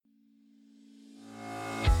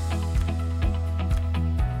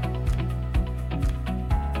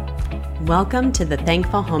Welcome to the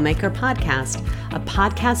Thankful Homemaker Podcast, a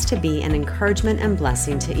podcast to be an encouragement and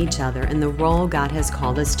blessing to each other in the role God has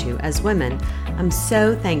called us to as women. I'm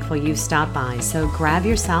so thankful you stopped by, so grab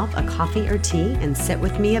yourself a coffee or tea and sit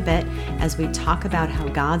with me a bit as we talk about how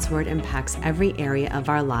God's Word impacts every area of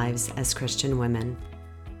our lives as Christian women.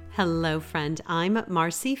 Hello, friend. I'm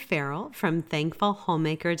Marcy Farrell from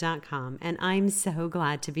ThankfulHomemaker.com, and I'm so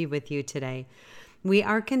glad to be with you today. We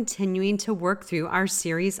are continuing to work through our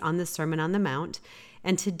series on the Sermon on the Mount,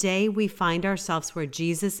 and today we find ourselves where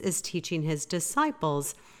Jesus is teaching his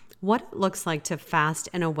disciples what it looks like to fast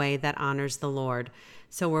in a way that honors the Lord.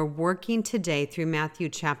 So we're working today through Matthew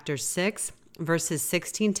chapter 6, verses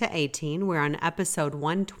 16 to 18. We're on episode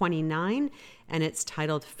 129, and it's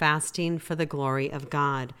titled Fasting for the Glory of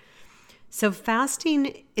God. So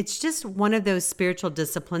fasting, it's just one of those spiritual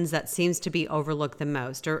disciplines that seems to be overlooked the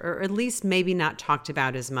most, or at least maybe not talked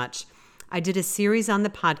about as much. I did a series on the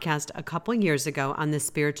podcast a couple years ago on the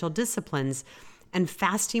spiritual disciplines, and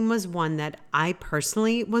fasting was one that I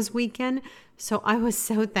personally was weak in. So I was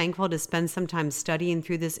so thankful to spend some time studying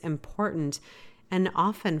through this important and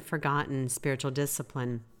often forgotten spiritual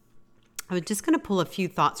discipline. I was just going to pull a few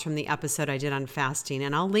thoughts from the episode I did on fasting,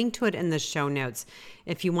 and I'll link to it in the show notes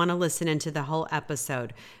if you want to listen into the whole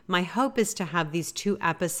episode. My hope is to have these two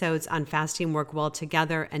episodes on fasting work well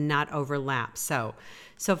together and not overlap. So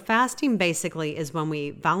fasting basically is when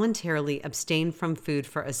we voluntarily abstain from food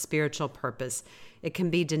for a spiritual purpose. It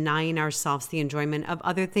can be denying ourselves the enjoyment of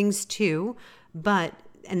other things too, but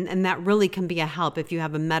And that really can be a help if you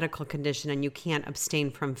have a medical condition and you can't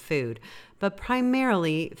abstain from food. But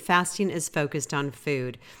primarily, fasting is focused on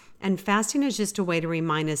food. And fasting is just a way to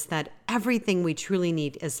remind us that everything we truly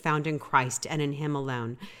need is found in Christ and in Him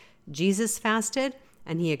alone. Jesus fasted,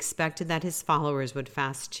 and He expected that His followers would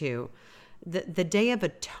fast too. The Day of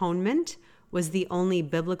Atonement was the only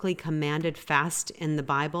biblically commanded fast in the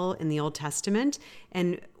Bible in the Old Testament.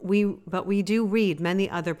 But we do read many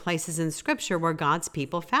other places in Scripture where God's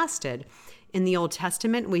people fasted. In the Old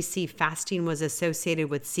Testament, we see fasting was associated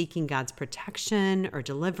with seeking God's protection or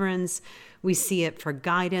deliverance. We see it for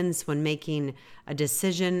guidance when making a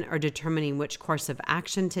decision or determining which course of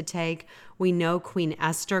action to take. We know Queen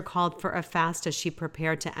Esther called for a fast as she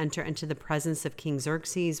prepared to enter into the presence of King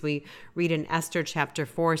Xerxes. We read in Esther chapter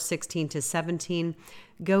 4, 16 to 17,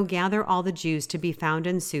 "Go gather all the Jews to be found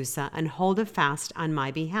in Susa and hold a fast on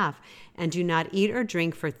my behalf, and do not eat or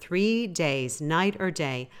drink for 3 days, night or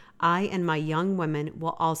day. I and my young women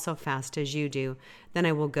will also fast as you do. Then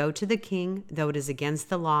I will go to the king, though it is against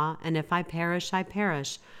the law, and if I perish, I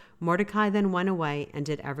perish." Mordecai then went away and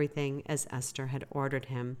did everything as Esther had ordered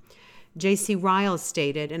him. J.C. Ryle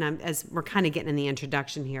stated, and as we're kind of getting in the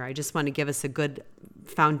introduction here, I just want to give us a good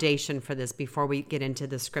foundation for this before we get into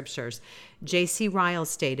the scriptures. J.C. Ryle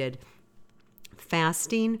stated,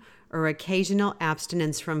 "Fasting or occasional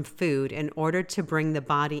abstinence from food in order to bring the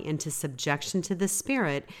body into subjection to the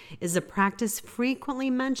spirit is a practice frequently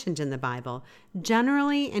mentioned in the Bible,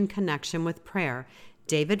 generally in connection with prayer.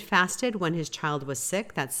 David fasted when his child was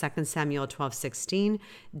sick. That's 2 Samuel 12:16.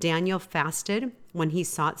 Daniel fasted when he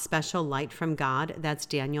sought special light from God. That's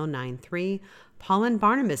Daniel 9:3. Paul and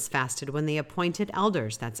Barnabas fasted when they appointed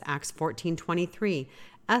elders. That's Acts 14:23.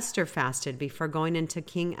 Esther fasted before going into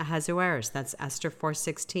King Ahasuerus. That's Esther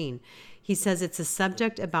 4:16. He says it's a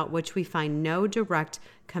subject about which we find no direct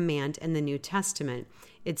command in the New Testament.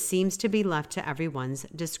 It seems to be left to everyone's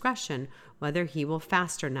discretion whether he will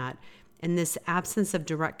fast or not. In this absence of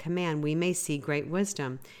direct command, we may see great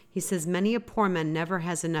wisdom. He says, many a poor man never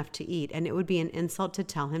has enough to eat, and it would be an insult to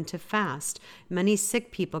tell him to fast. Many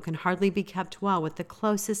sick people can hardly be kept well with the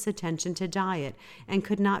closest attention to diet, and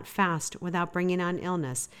could not fast without bringing on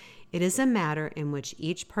illness. It is a matter in which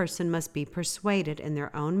each person must be persuaded in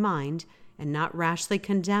their own mind, and not rashly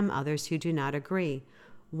condemn others who do not agree.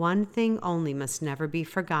 One thing only must never be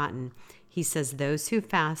forgotten. He says those who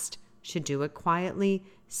fast should do it quietly,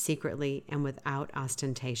 secretly, and without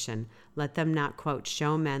ostentation. Let them not, quote,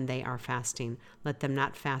 show men they are fasting. Let them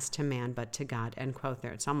not fast to man, but to God, end quote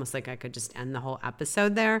there. It's almost like I could just end the whole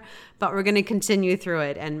episode there, but we're going to continue through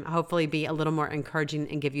it and hopefully be a little more encouraging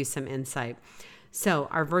and give you some insight. So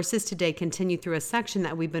our verses today continue through a section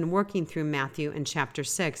that we've been working through Matthew in chapter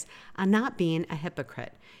 6 on not being a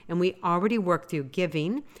hypocrite. And we already worked through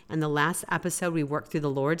giving. In the last episode, we worked through the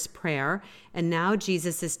Lord's Prayer. And now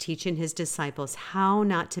Jesus is teaching his disciples how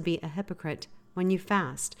not to be a hypocrite when you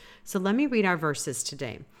fast. So let me read our verses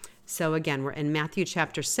today. So again, we're in Matthew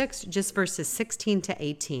chapter 6, just verses 16 to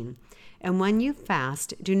 18. And when you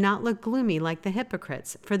fast, do not look gloomy like the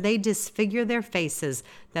hypocrites, for they disfigure their faces,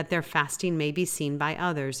 that their fasting may be seen by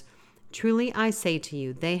others. Truly I say to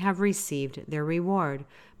you, they have received their reward.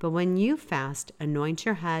 But when you fast, anoint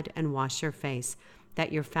your head and wash your face,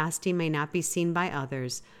 that your fasting may not be seen by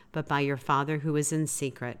others, but by your Father who is in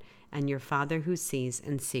secret, and your Father who sees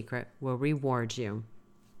in secret will reward you."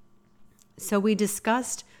 So we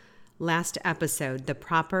discussed last episode the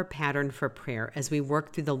proper pattern for prayer as we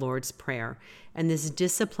work through the Lord's Prayer. And this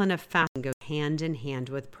discipline of fasting goes hand in hand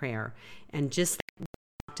with prayer. And just like we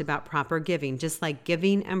talked about proper giving, just like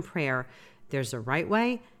giving and prayer, there's a right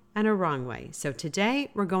way and a wrong way. So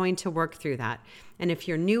today we're going to work through that. And if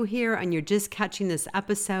you're new here and you're just catching this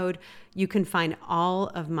episode, you can find all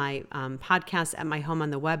of my podcasts at my home on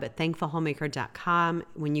the web at thankfulhomemaker.com.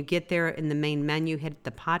 When you get there in the main menu, hit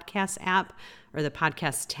the podcast app, or the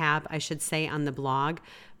podcast tab, I should say, on the blog.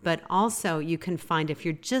 But also you can find, if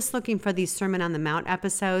you're just looking for these Sermon on the Mount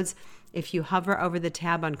episodes, if you hover over the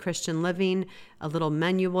tab on Christian Living, a little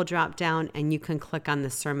menu will drop down and you can click on the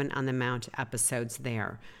Sermon on the Mount episodes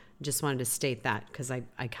there. Just wanted to state that because I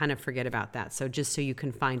kind of forget about that. So just so you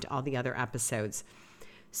can find all the other episodes.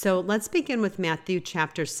 So let's begin with Matthew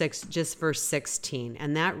chapter 6, just verse 16.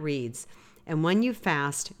 And that reads, "And when you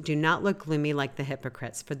fast, do not look gloomy like the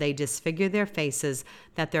hypocrites, for they disfigure their faces,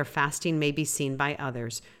 that their fasting may be seen by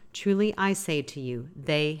others. Truly I say to you,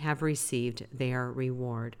 they have received their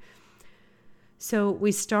reward." So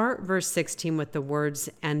we start verse 16 with the words,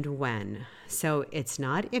 "and when." So it's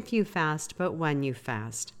not if you fast, but when you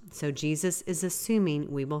fast. So Jesus is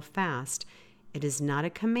assuming we will fast. It is not a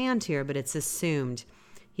command here, but it's assumed.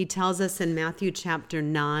 He tells us in Matthew chapter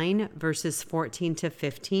 9, verses 14 to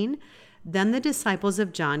 15, "Then the disciples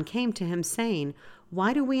of John came to him, saying,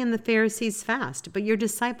 'Why do we and the Pharisees fast, but your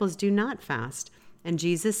disciples do not fast?' And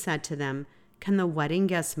Jesus said to them, 'Can the wedding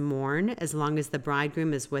guests mourn as long as the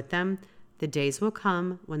bridegroom is with them? The days will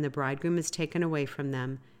come when the bridegroom is taken away from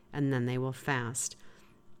them, and then they will fast.'"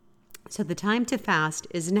 So the time to fast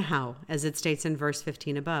is now, as it states in verse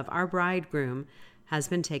 15 above. Our bridegroom has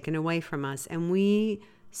been taken away from us, and we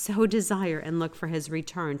so desire and look for his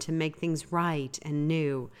return to make things right and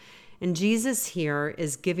new. And Jesus here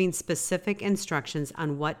is giving specific instructions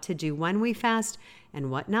on what to do when we fast and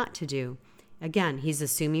what not to do. Again, he's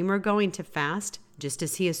assuming we're going to fast, just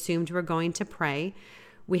as he assumed we're going to pray.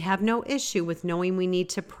 We have no issue with knowing we need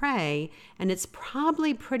to pray, and it's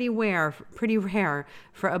probably pretty rare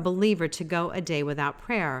for a believer to go a day without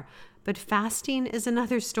prayer. But fasting is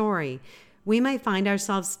another story. We may find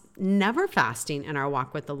ourselves never fasting in our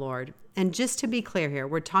walk with the Lord. And just to be clear here,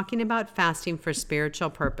 we're talking about fasting for spiritual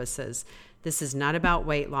purposes. This is not about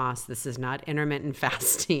weight loss. This is not intermittent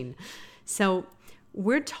fasting. So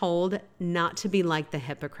we're told not to be like the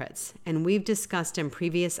hypocrites. And we've discussed in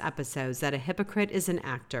previous episodes that a hypocrite is an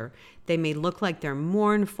actor. They may look like they're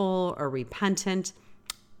mournful or repentant,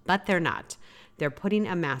 but they're not. They're putting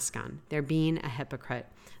a mask on. They're being a hypocrite.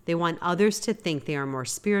 They want others to think they are more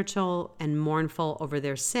spiritual and mournful over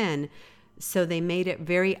their sin, so they made it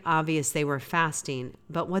very obvious they were fasting.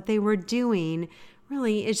 But what they were doing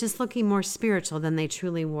really is just looking more spiritual than they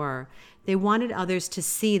truly were. They wanted others to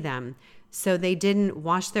see them, so they didn't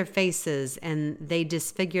wash their faces and they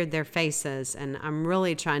disfigured their faces. And I'm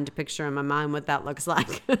really trying to picture in my mind what that looks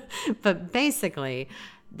like. But basically,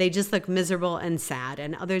 they just look miserable and sad,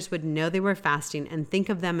 and others would know they were fasting and think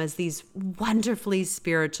of them as these wonderfully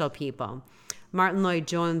spiritual people. Martin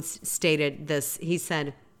Lloyd-Jones stated this. He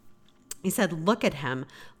said, "Look at him.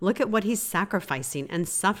 Look at what he's sacrificing and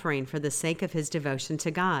suffering for the sake of his devotion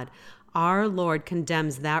to God. Our Lord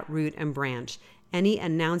condemns that root and branch. Any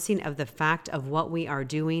announcing of the fact of what we are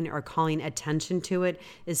doing or calling attention to it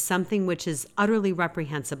is something which is utterly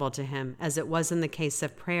reprehensible to him, as it was in the case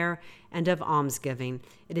of prayer and of almsgiving.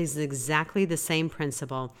 It is exactly the same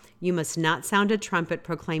principle. You must not sound a trumpet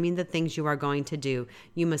proclaiming the things you are going to do.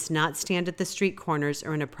 You must not stand at the street corners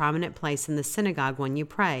or in a prominent place in the synagogue when you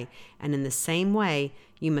pray. And in the same way,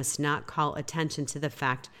 you must not call attention to the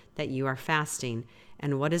fact that you are fasting.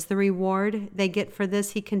 And what is the reward they get for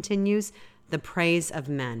this?" he continues. "The praise of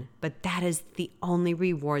men. But that is the only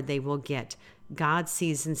reward they will get. God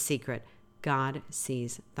sees in secret. God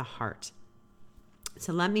sees the heart."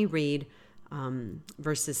 So let me read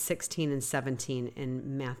verses 16 and 17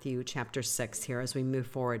 in Matthew chapter 6 here as we move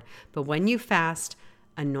forward. "But when you fast,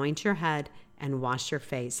 anoint your head and wash your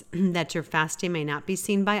face, that your fasting may not be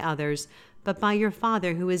seen by others, but by your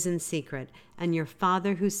Father who is in secret, and your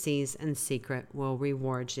Father who sees in secret will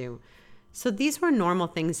reward you." So these were normal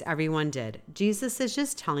things everyone did. Jesus is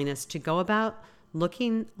just telling us to go about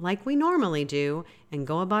looking like we normally do and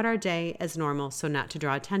go about our day as normal, so not to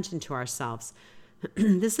draw attention to ourselves.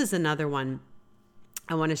 This is another one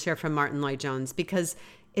I want to share from Martin Lloyd-Jones, because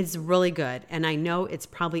It's really good. And I know it's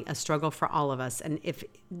probably a struggle for all of us. And if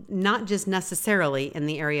not just necessarily in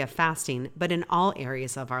the area of fasting, but in all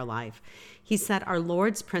areas of our life. He said, our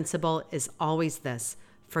Lord's principle is always this: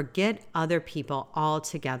 forget other people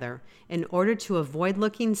altogether. In order to avoid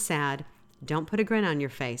looking sad, don't put a grin on your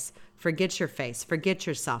face. Forget your face. Forget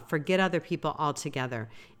yourself. Forget other people altogether.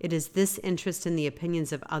 It is this interest in the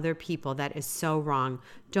opinions of other people that is so wrong.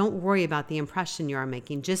 Don't worry about the impression you are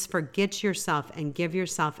making. Just forget yourself and give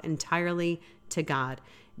yourself entirely to God.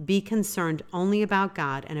 Be concerned only about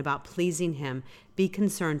God and about pleasing Him. Be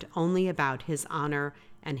concerned only about His honor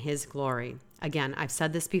and His glory. Again, I've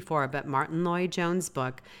said this before, but Martin Lloyd-Jones'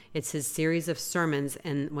 book, it's his series of sermons,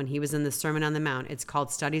 and when he was in the Sermon on the Mount, it's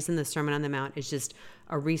called Studies in the Sermon on the Mount. It's just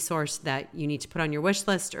a resource that you need to put on your wish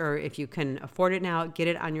list, or if you can afford it now, get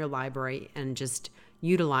it on your library and just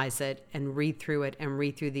utilize it and read through it and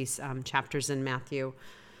read through these chapters in Matthew.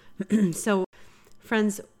 So,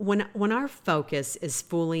 friends, when our focus is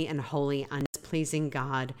fully and wholly on pleasing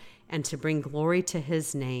God and to bring glory to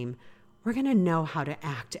His name, we're going to know how to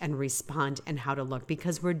act and respond and how to look,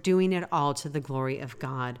 because we're doing it all to the glory of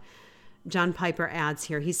God. John Piper adds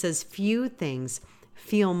here, he says, few things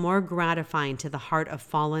feel more gratifying to the heart of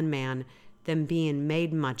fallen man than being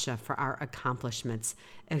made much of for our accomplishments,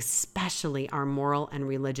 especially our moral and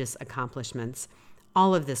religious accomplishments.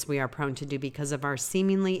 All of this we are prone to do because of our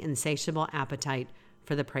seemingly insatiable appetite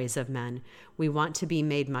for the praise of men. We want to be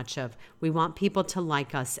made much of. We want people to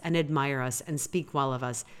like us and admire us and speak well of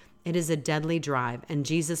us. It is a deadly drive, and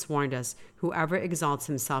Jesus warned us, whoever exalts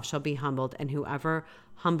himself shall be humbled, and whoever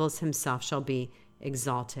humbles himself shall be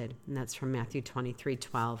exalted. And that's from Matthew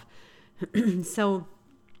 23:12. So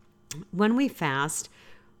when we fast,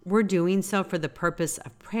 we're doing so for the purpose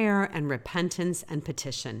of prayer and repentance and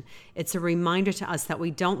petition. It's a reminder to us that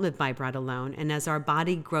we don't live by bread alone, and as our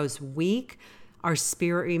body grows weak, our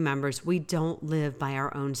spirit remembers we don't live by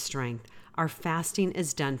our own strength. Our fasting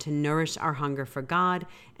is done to nourish our hunger for God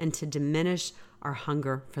and to diminish our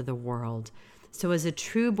hunger for the world. So as a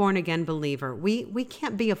true born-again believer, we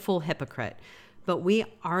can't be a full hypocrite, but we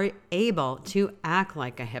are able to act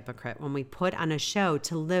like a hypocrite when we put on a show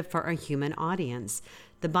to live for a human audience.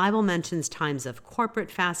 The Bible mentions times of corporate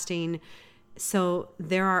fasting. So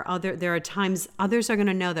there are times others are going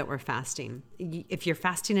to know that we're fasting. If you're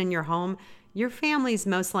fasting in your home, your family's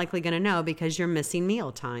most likely going to know because you're missing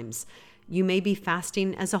meal times. You may be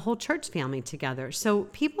fasting as a whole church family together. So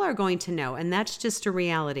people are going to know, and that's just a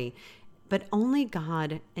reality. But only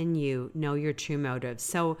God and you know your true motives.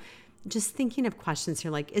 So just thinking of questions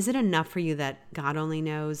here, like, is it enough for you that God only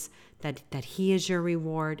knows, that He is your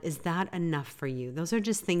reward? Is that enough for you? Those are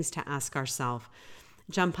just things to ask ourselves.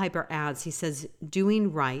 John Piper adds, he says,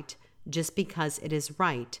 doing right just because it is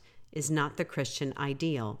right is not the Christian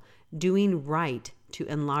ideal. Doing right to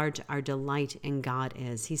enlarge our delight in God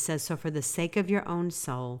is. He says, so for the sake of your own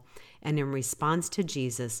soul and in response to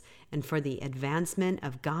Jesus and for the advancement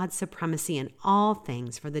of God's supremacy in all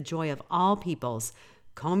things, for the joy of all peoples,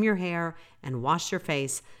 comb your hair and wash your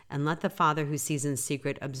face, and let the Father who sees in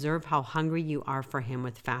secret observe how hungry you are for Him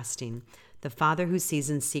with fasting. The Father who sees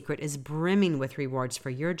in secret is brimming with rewards for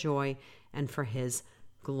your joy and for His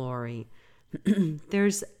glory.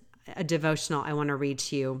 There's a devotional I want to read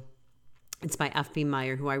to you. It's by F.B.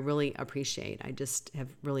 Meyer, who I really appreciate. I just have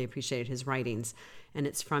really appreciated his writings. And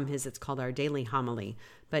it's called Our Daily Homily.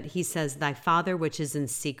 But he says, Thy Father which is in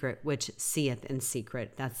secret, which seeth in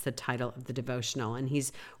secret. That's the title of the devotional. And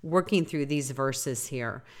he's working through these verses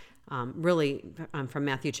here, from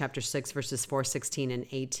Matthew chapter 6, verses 4, 16, and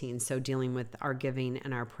 18. So dealing with our giving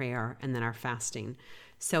and our prayer and then our fasting.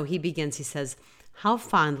 So he says, how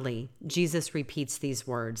fondly Jesus repeats these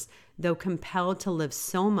words. Though compelled to live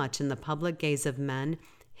so much in the public gaze of men,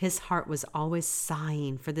 his heart was always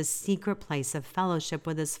sighing for the secret place of fellowship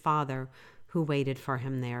with his Father who waited for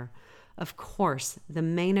him there. Of course, the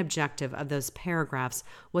main objective of those paragraphs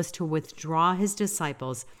was to withdraw his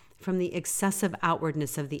disciples from the excessive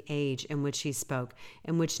outwardness of the age in which he spoke,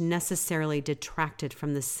 and which necessarily detracted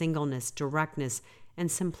from the singleness, directness, and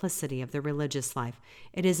simplicity of the religious life.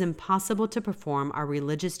 It is impossible to perform our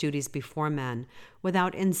religious duties before men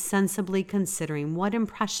without insensibly considering what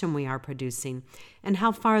impression we are producing and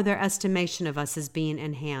how far their estimation of us is being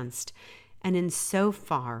enhanced. And in so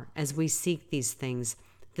far as we seek these things,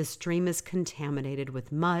 the stream is contaminated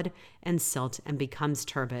with mud and silt and becomes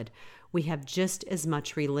turbid. We have just as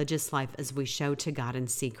much religious life as we show to God in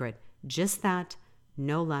secret. Just that,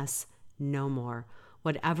 no less, no more.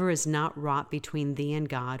 Whatever is not wrought between thee and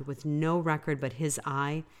God, with no record but his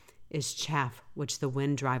eye, is chaff which the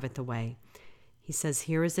wind driveth away. He says,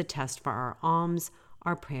 here is a test for our alms,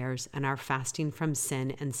 our prayers, and our fasting from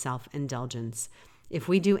sin and self-indulgence. If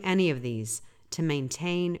we do any of these to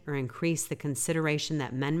maintain or increase the consideration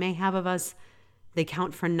that men may have of us, they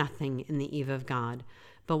count for nothing in the eve of God.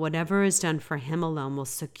 But whatever is done for him alone will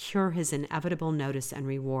secure his inevitable notice and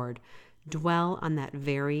reward. Dwell on that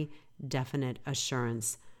very definite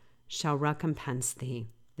assurance. Shall recompense thee.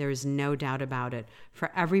 There is no doubt about it. For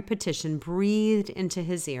every petition breathed into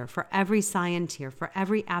his ear, for every sigh and tear, for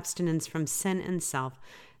every abstinence from sin and self,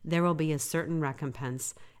 there will be a certain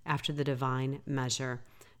recompense after the divine measure.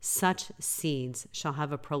 Such seeds shall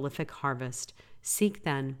have a prolific harvest. Seek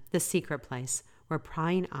then the secret place where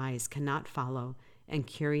prying eyes cannot follow and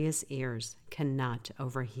curious ears cannot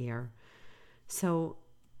overhear. So,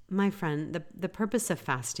 my friend, the purpose of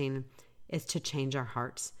fasting is to change our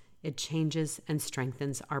hearts. It changes and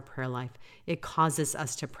strengthens our prayer life. It causes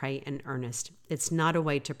us to pray in earnest. It's not a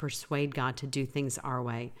way to persuade God to do things our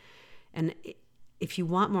way. And if you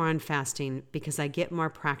want more on fasting, because I get more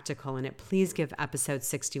practical in it, please give episode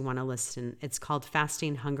 61 a listen. It's called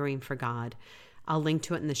Fasting, Hungering for God. I'll link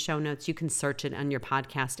to it in the show notes. You can search it on your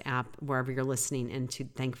podcast app, wherever you're listening into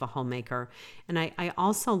Thankful Homemaker. And I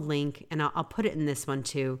also link, and I'll put it in this one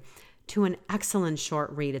too, to an excellent short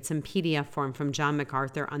read. It's in PDF form from John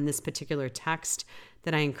MacArthur on this particular text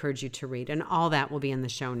that I encourage you to read. And all that will be in the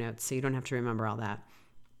show notes, so you don't have to remember all that.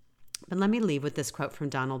 But let me leave with this quote from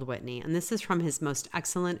Donald Whitney. And this is from his most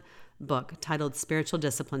excellent book titled Spiritual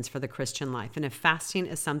Disciplines for the Christian Life. And if fasting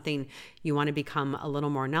is something you want to become a little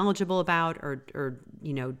more knowledgeable about, or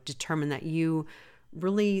determine that you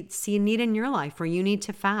really see a need in your life where you need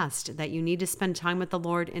to fast, that you need to spend time with the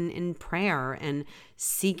Lord in prayer and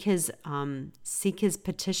seek his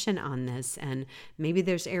petition on this. And maybe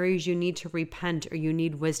there's areas you need to repent or you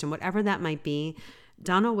need wisdom, whatever that might be.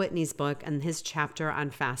 Donald Whitney's book and his chapter on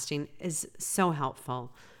fasting is so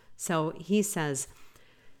helpful. So he says,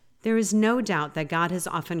 there is no doubt that God has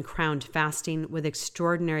often crowned fasting with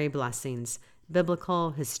extraordinary blessings.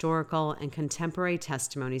 Biblical, historical, and contemporary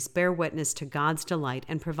testimonies bear witness to God's delight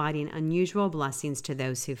in providing unusual blessings to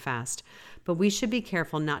those who fast. But we should be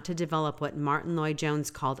careful not to develop what Martin Lloyd-Jones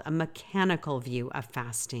called a mechanical view of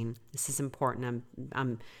fasting. This is important.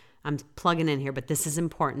 I'm plugging in here, but this is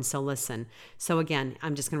important, so listen. So again,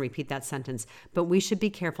 I'm just going to repeat that sentence. But we should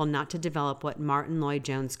be careful not to develop what Martin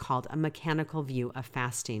Lloyd-Jones called a mechanical view of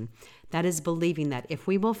fasting. That is believing that if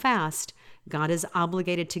we will fast, God is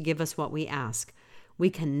obligated to give us what we ask.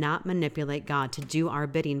 We cannot manipulate God to do our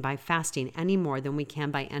bidding by fasting any more than we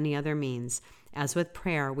can by any other means. As with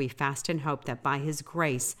prayer, we fast and hope that by his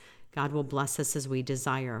grace, God will bless us as we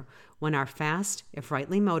desire. When our fast, if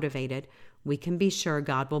rightly motivated, we can be sure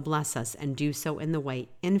God will bless us and do so in the way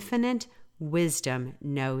infinite wisdom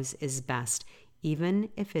knows is best, even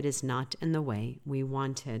if it is not in the way we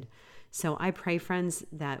wanted. So I pray, friends,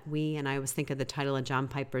 that and I always think of the title of John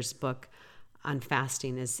Piper's book on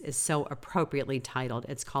fasting is so appropriately titled.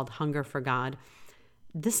 It's called Hunger for God.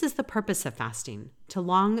 This is the purpose of fasting, to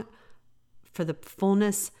long for the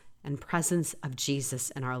fullness and presence of Jesus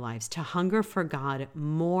in our lives, to hunger for God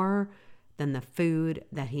more than the food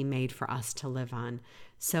that he made for us to live on.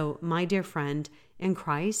 So, my dear friend, in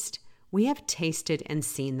Christ, we have tasted and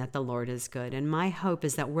seen that the Lord is good. And my hope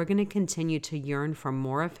is that we're going to continue to yearn for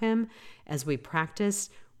more of him as we practice,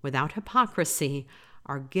 without hypocrisy,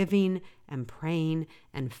 our giving and praying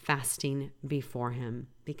and fasting before him.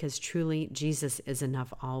 Because truly, Jesus is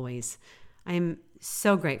enough always. I am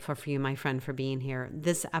so grateful for you, my friend, for being here.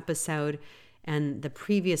 This episode and the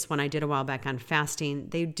previous one I did a while back on fasting,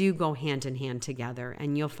 they do go hand in hand together.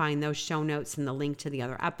 And you'll find those show notes and the link to the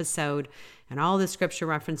other episode and all the scripture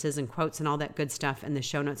references and quotes and all that good stuff in the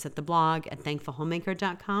show notes at the blog at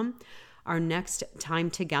thankfulhomemaker.com. Our next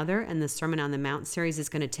time together in the Sermon on the Mount series is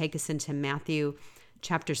going to take us into Matthew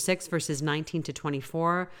chapter 6, verses 19 to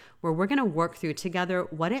 24, where we're going to work through together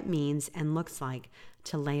what it means and looks like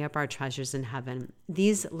to lay up our treasures in heaven.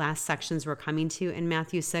 These last sections we're coming to in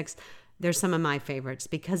Matthew 6, they're some of my favorites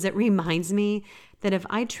because it reminds me that if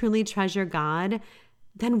I truly treasure God,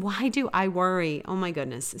 then why do I worry? Oh my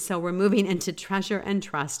goodness. So we're moving into treasure and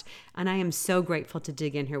trust, and I am so grateful to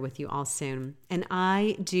dig in here with you all soon. And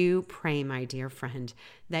I do pray, my dear friend,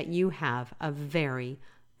 that you have a very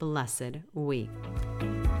blessed week.